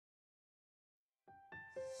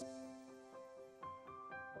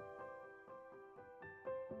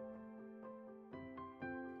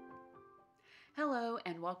Hello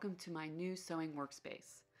and welcome to my new sewing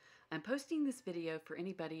workspace. I'm posting this video for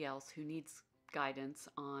anybody else who needs guidance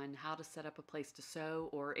on how to set up a place to sew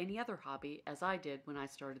or any other hobby, as I did when I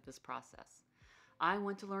started this process. I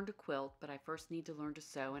want to learn to quilt, but I first need to learn to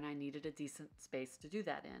sew, and I needed a decent space to do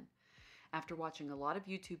that in. After watching a lot of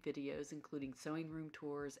YouTube videos, including sewing room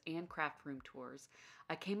tours and craft room tours,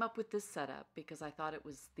 I came up with this setup because I thought it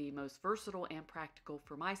was the most versatile and practical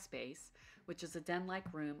for my space, which is a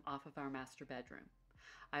den-like room off of our master bedroom.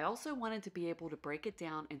 I also wanted to be able to break it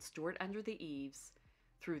down and store it under the eaves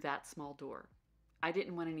through that small door. I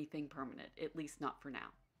didn't want anything permanent, at least not for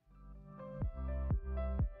now.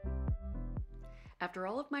 After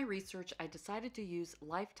all of my research, I decided to use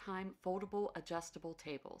Lifetime foldable adjustable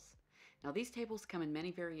tables. Now these tables come in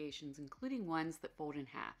many variations, including ones that fold in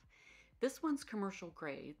half. This one's commercial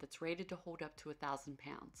grade that's rated to hold up to 1,000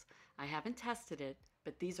 pounds. I haven't tested it,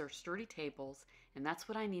 but these are sturdy tables, and that's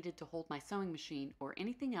what I needed to hold my sewing machine or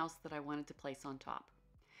anything else that I wanted to place on top.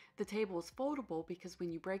 The table is foldable because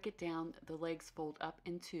when you break it down, the legs fold up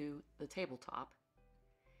into the tabletop,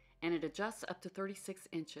 and it adjusts up to 36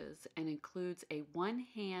 inches and includes a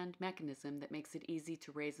one-hand mechanism that makes it easy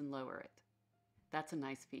to raise and lower it. That's a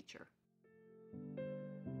nice feature.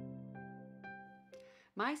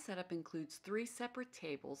 My setup includes 3 separate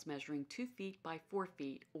tables measuring 2 feet by 4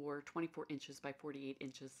 feet or 24 inches by 48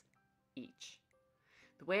 inches each.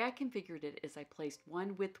 The way I configured it is I placed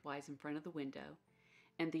one widthwise in front of the window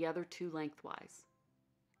and the other 2 lengthwise.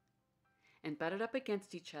 And butted up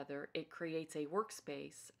against each other, it creates a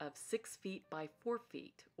workspace of 6 feet by 4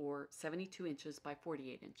 feet or 72 inches by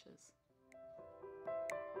 48 inches.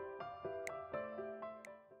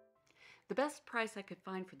 The best price I could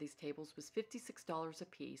find for these tables was $56 a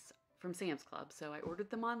piece from Sam's Club, so I ordered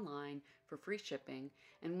them online for free shipping,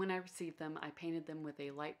 and when I received them, I painted them with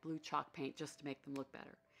a light blue chalk paint just to make them look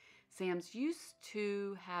better. Sam's used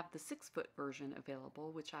to have the 6-foot version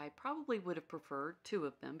available, which I probably would have preferred 2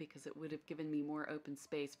 of them because it would have given me more open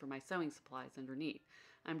space for my sewing supplies underneath.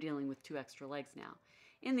 I'm dealing with 2 extra legs now.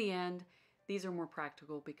 In the end, these are more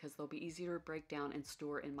practical because they'll be easier to break down and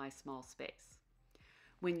store in my small space.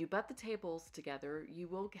 When you butt the tables together, you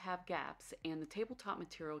will have gaps, and the tabletop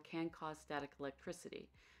material can cause static electricity.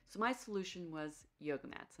 So my solution was yoga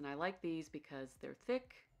mats, and I like these because they're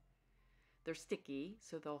thick, they're sticky,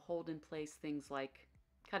 so they'll hold in place things like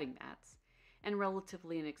cutting mats, and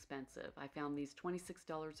relatively inexpensive. I found these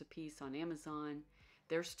 $26 a piece on Amazon.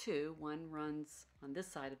 There's 2. One runs on this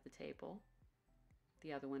side of the table.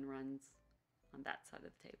 The other one runs on that side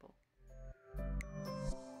of the table.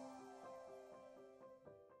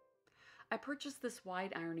 I purchased this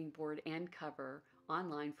wide ironing board and cover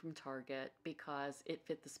online from Target because it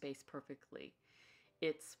fit the space perfectly.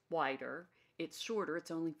 It's wider, it's shorter, it's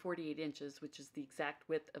only 48 inches, which is the exact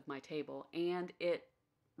width of my table, and it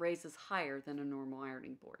raises higher than a normal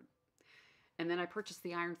ironing board. And then I purchased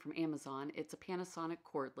the iron from Amazon. It's a Panasonic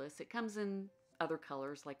cordless. It comes in other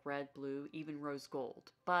colors like red, blue, even rose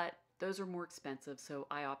gold, but those are more expensive, so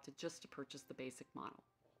I opted just to purchase the basic model.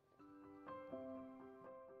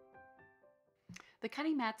 The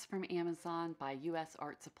cutting mat's from Amazon by US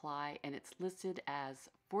Art Supply, and it's listed as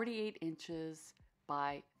 48 inches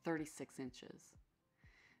by 36 inches.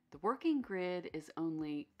 The working grid is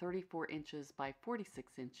only 34 inches by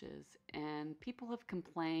 46 inches, and people have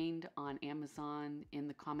complained on Amazon in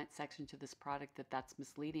the comment section to this product that that's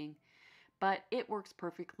misleading, but it works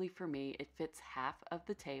perfectly for me. It fits half of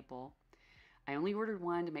the table. I only ordered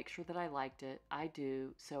one to make sure that I liked it. I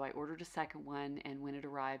do, so I ordered a second one, and when it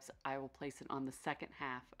arrives, I will place it on the second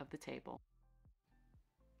half of the table.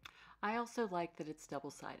 I also like that it's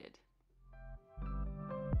double-sided.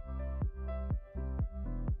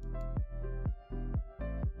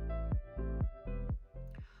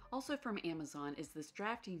 Also from Amazon is this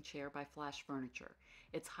drafting chair by Flash Furniture.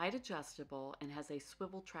 It's height adjustable and has a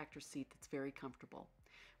swivel tractor seat that's very comfortable.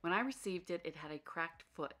 When I received it, it had a cracked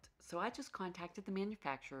foot, so I just contacted the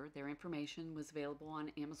manufacturer. Their information was available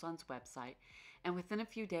on Amazon's website, and within a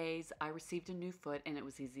few days I received a new foot and it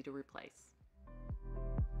was easy to replace.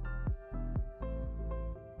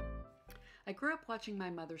 I grew up watching my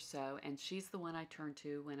mother sew, and she's the one I turned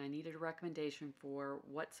to when I needed a recommendation for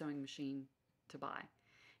what sewing machine to buy.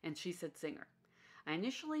 And she said Singer. I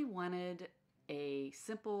initially wanted a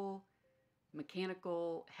simple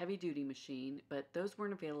mechanical heavy-duty machine, but those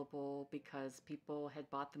weren't available because people had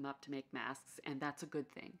bought them up to make masks, and that's a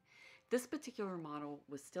good thing. This particular model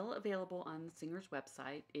was still available on the Singer's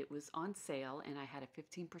website. It was on sale, and I had a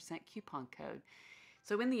 15% coupon code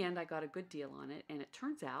So in the end, I got a good deal on it, and it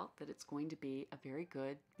turns out that it's going to be a very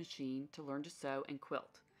good machine to learn to sew and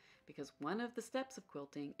quilt, because one of the steps of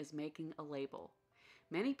quilting is making a label.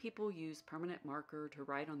 Many people use permanent marker to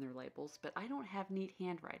write on their labels, but I don't have neat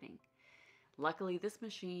handwriting. Luckily, this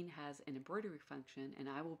machine has an embroidery function, and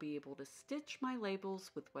I will be able to stitch my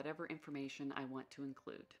labels with whatever information I want to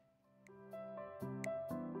include.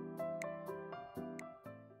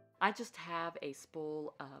 I just have a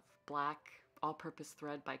spool of black all-purpose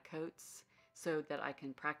thread by Coats so that I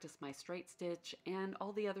can practice my straight stitch and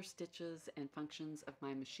all the other stitches and functions of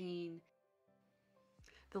my machine.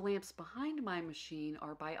 The lamps behind my machine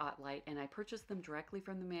are by Adonyi, and I purchased them directly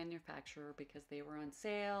from the manufacturer because they were on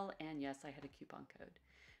sale, and yes, I had a coupon code.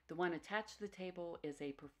 The one attached to the table is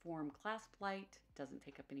a Perform clasp light, doesn't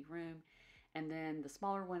take up any room, and then the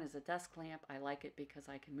smaller one is a desk lamp. I like it because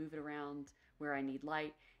I can move it around where I need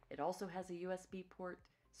light. It also has a USB port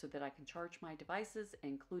so that I can charge my devices,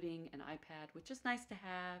 including an iPad, which is nice to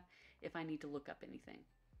have if I need to look up anything.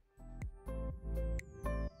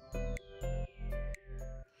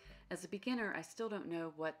 As a beginner, I still don't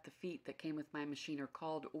know what the feet that came with my machine are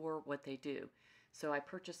called or what they do. So I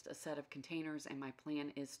purchased a set of containers, and my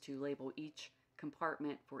plan is to label each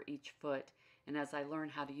compartment for each foot, and as I learn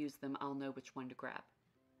how to use them, I'll know which one to grab.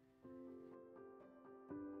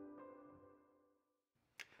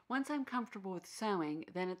 Once I'm comfortable with sewing,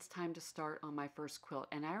 then it's time to start on my first quilt,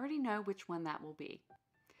 and I already know which one that will be.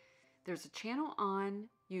 There's a channel on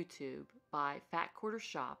YouTube by Fat Quarter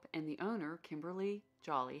Shop, and the owner, Kimberly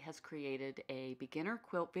Jolly, has created a beginner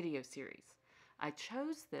quilt video series. I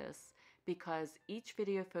chose this because each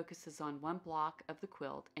video focuses on one block of the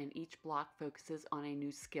quilt and each block focuses on a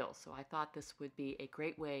new skill, so I thought this would be a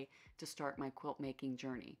great way to start my quilt making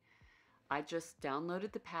journey. I just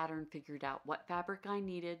downloaded the pattern, figured out what fabric I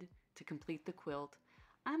needed to complete the quilt.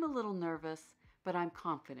 I'm a little nervous, but I'm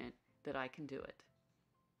confident that I can do it.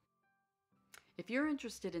 If you're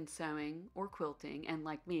interested in sewing or quilting and,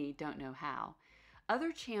 like me, don't know how,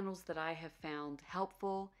 other channels that I have found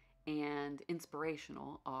helpful and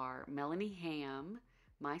inspirational are Melanie Ham,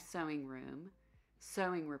 My Sewing Room,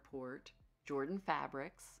 Sewing Report, Jordan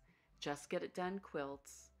Fabrics, Just Get It Done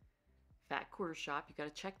Quilts, Fat Quarter Shop, you got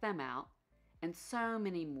to check them out, and so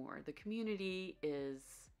many more. The community is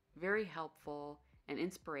very helpful and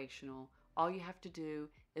inspirational. All you have to do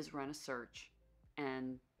is run a search,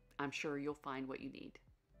 and I'm sure you'll find what you need.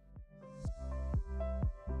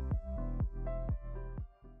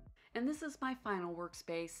 And this is my final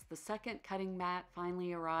workspace. The second cutting mat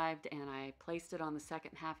finally arrived, and I placed it on the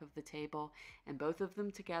second half of the table, and both of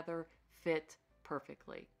them together fit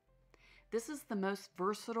perfectly. This is the most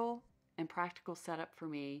versatile and practical setup for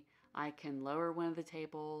me. I can lower one of the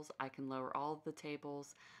tables, I can lower all of the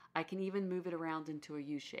tables, I can even move it around into a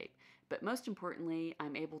U shape. But most importantly,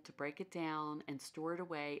 I'm able to break it down and store it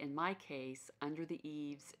away, in my case, under the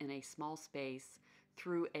eaves in a small space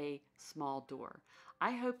through a small door.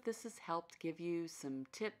 I hope this has helped give you some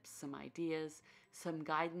tips, some ideas, some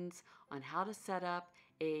guidance on how to set up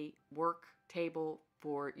a work table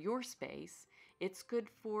for your space. It's good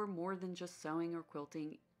for more than just sewing or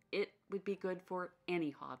quilting. It would be good for any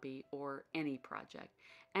hobby or any project.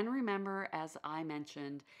 And remember, as I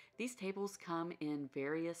mentioned, these tables come in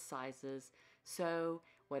various sizes, so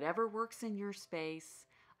whatever works in your space,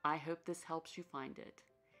 I hope this helps you find it.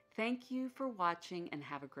 Thank you for watching and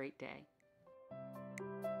have a great day.